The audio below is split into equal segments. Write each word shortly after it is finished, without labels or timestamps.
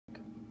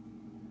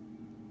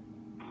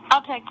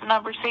I'll take the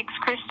number 6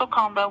 Krystal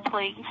combo,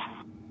 please.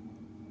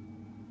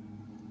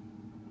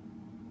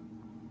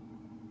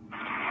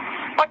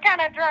 What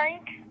kind of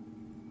drink?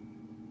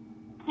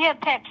 Yeah,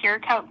 Pepsi or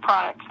Coke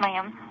products,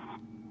 ma'am.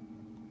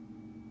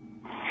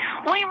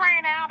 We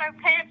ran out of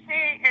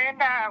Pepsi,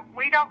 and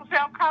we don't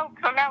sell Coke,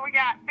 so now we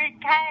got Big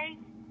K.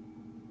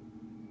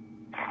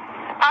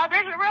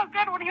 There's a real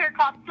good one here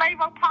called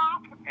Flavor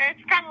Pop.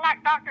 It's kind of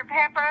like Dr.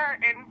 Pepper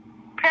and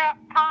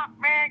Pop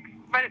mix,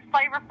 but it's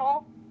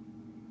flavorful.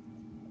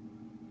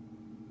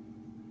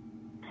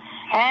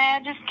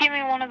 Just give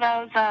me one of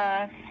those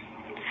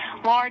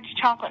large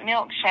chocolate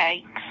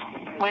milkshakes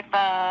with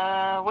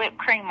whipped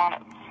cream on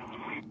it.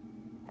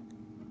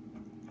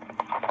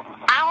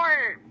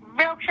 Our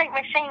milkshake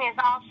machine is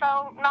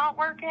also not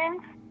working.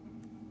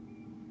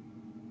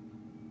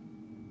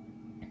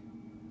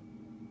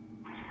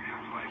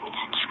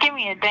 Just give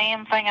me a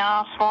damn thing of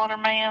ice water,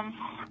 ma'am.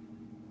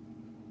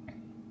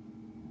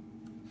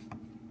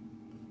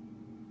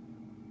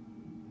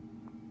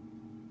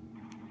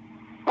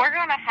 We're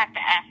going to have to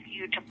ask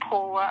you to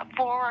pull up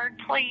forward,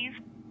 please.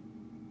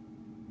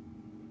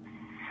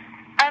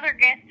 Other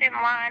guests in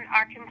line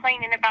are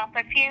complaining about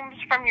the fumes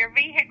from your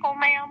vehicle,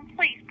 ma'am.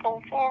 Please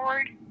pull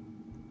forward.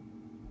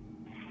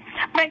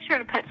 Make sure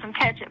to put some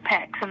ketchup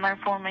packs in there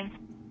for me.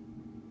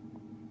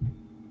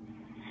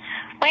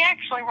 We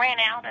actually ran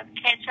out of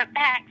ketchup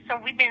packs, so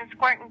we've been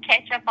squirting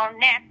ketchup on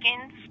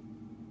napkins.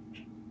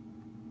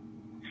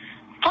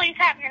 Please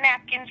have your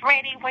napkins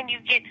ready when you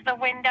get to the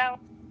window.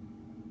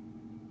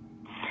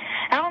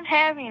 I don't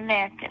have any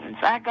napkins.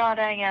 I got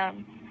a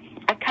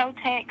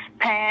Kotex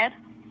pad.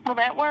 Will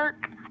that work?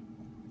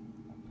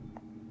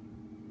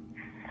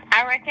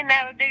 I reckon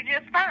that'll do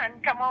just fine.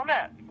 Come on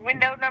up.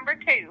 Window number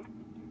 2.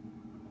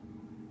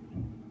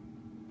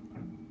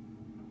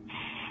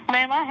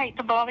 Ma'am, I hate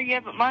to bother you,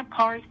 but my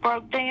car's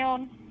broke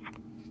down.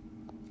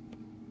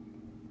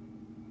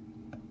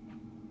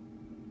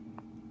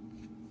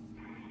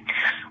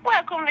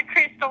 Welcome to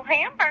Krystal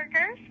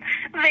Hamburgers.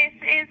 This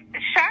is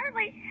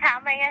Shirley. How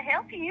may I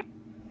help you?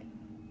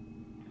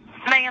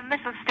 Ma'am, this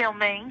is still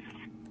me.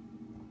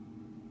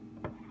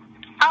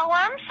 Oh,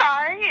 I'm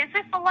sorry. Is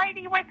this the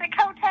lady with the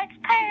Kotex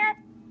pad?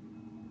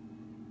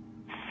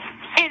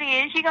 It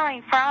is. You got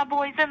any fry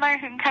boys in there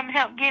who can come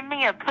help give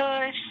me a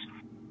push?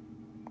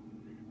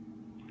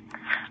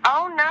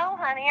 Oh, no,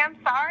 honey. I'm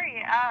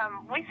sorry.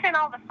 We sent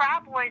all the fry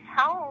boys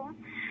home.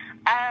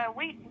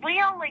 We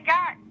only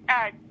got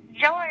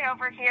Joy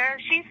over here.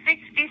 She's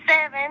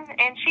 67,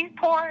 and she's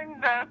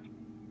pouring the...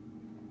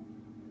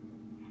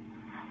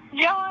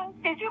 Joy,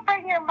 did you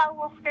bring your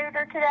mobile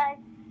scooter today?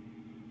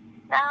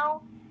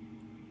 No?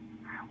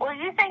 Well,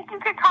 you think you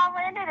could call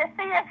Randy to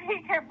see if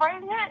he could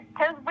bring it?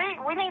 Because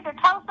we need to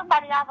tow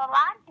somebody out of the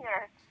line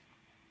here.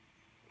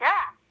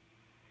 Yeah.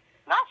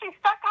 No, she's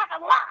stuck on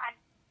the line.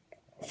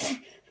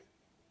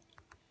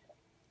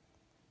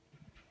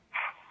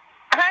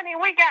 Honey,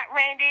 we got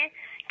Randy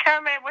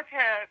coming with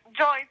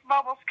Joy's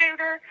mobile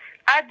scooter.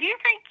 Do you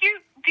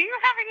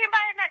have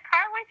anybody in that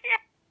car with you?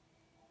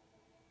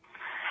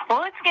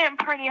 Well, it's getting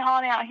pretty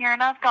hot out here,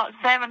 and I've got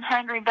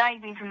 700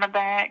 babies in the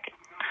back.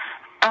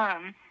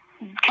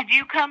 Could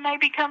you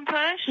maybe come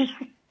push?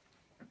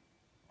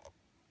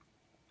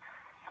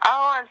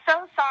 Oh, I'm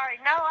so sorry.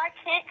 No, I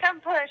can't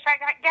come push. I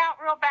got gout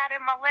real bad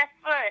in my left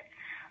foot.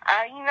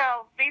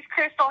 These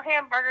Krystal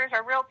hamburgers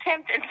are real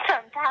tempting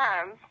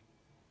sometimes.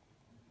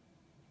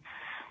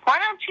 Why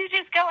don't you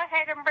just go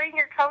ahead and bring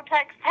your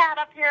Kotex pad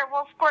up here?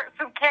 We'll squirt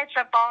some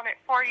ketchup on it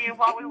for you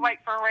while we wait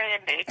for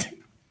Randy.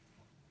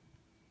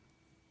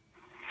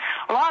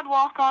 Well, I'd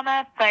walk on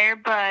up there,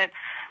 but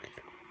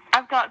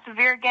I've got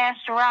severe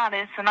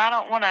gastritis, and I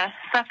don't want to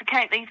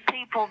suffocate these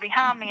people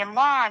behind me in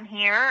line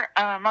here.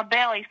 My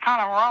belly's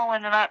kind of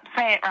rolling and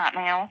upset right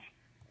now.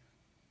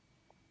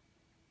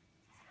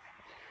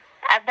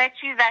 I bet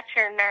you that's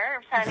your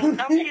nerves, honey.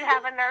 Don't you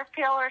have a nerve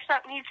pill or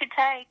something you could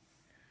take?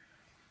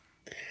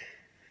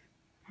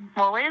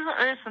 Well, isn't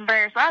this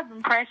embarrassing? I've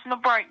been pressing the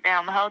brake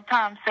down the whole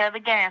time instead of the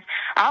gas.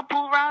 I'll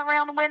pull right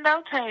around the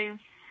window, too.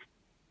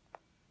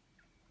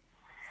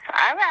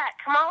 All right,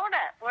 come on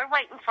up. We're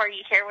waiting for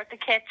you here with the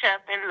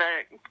ketchup and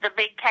the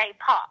Big K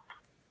pop.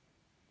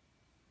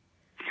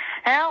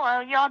 Hello,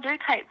 y'all do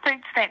take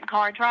food stamp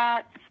cards,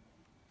 right?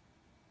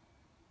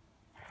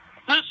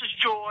 This is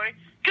Joy.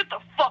 Get the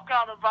fuck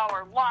out of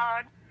our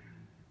line.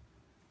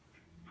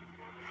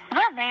 Is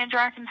there a manager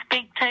I can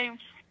speak to?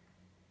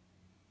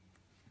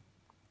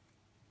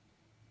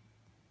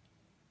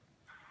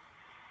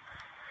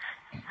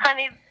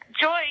 Honey,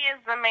 Joy is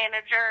the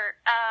manager.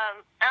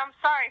 I'm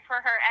sorry for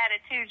her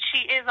attitude.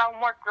 She is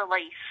on work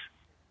release.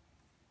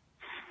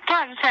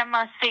 Can I just have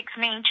my 6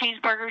 mean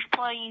cheeseburgers,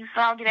 please?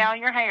 I'll get out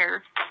of your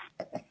hair.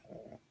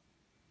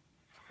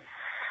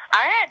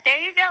 All right, there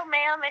you go,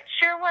 ma'am. It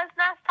sure was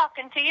nice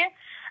talking to you.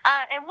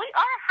 And we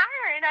are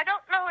hiring. I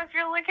don't know if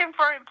you're looking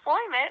for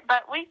employment,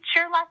 but we'd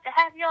sure like to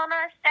have you on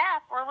our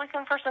staff. We're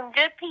looking for some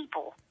good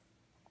people.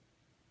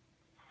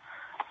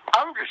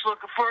 I'm just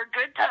looking for a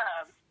good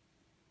time.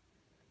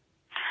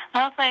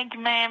 No, thank you,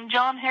 ma'am.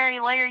 John, Harry,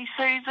 Larry,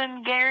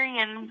 Susan, Gary,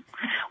 and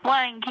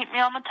Wayne keep me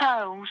on my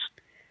toes.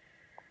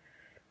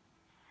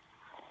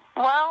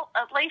 Well,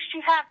 at least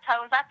you have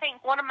toes. I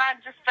think one of mine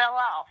just fell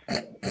off.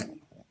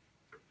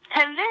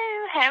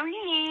 Hello, how are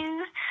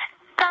you?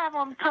 5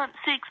 on punt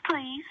 6,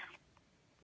 please.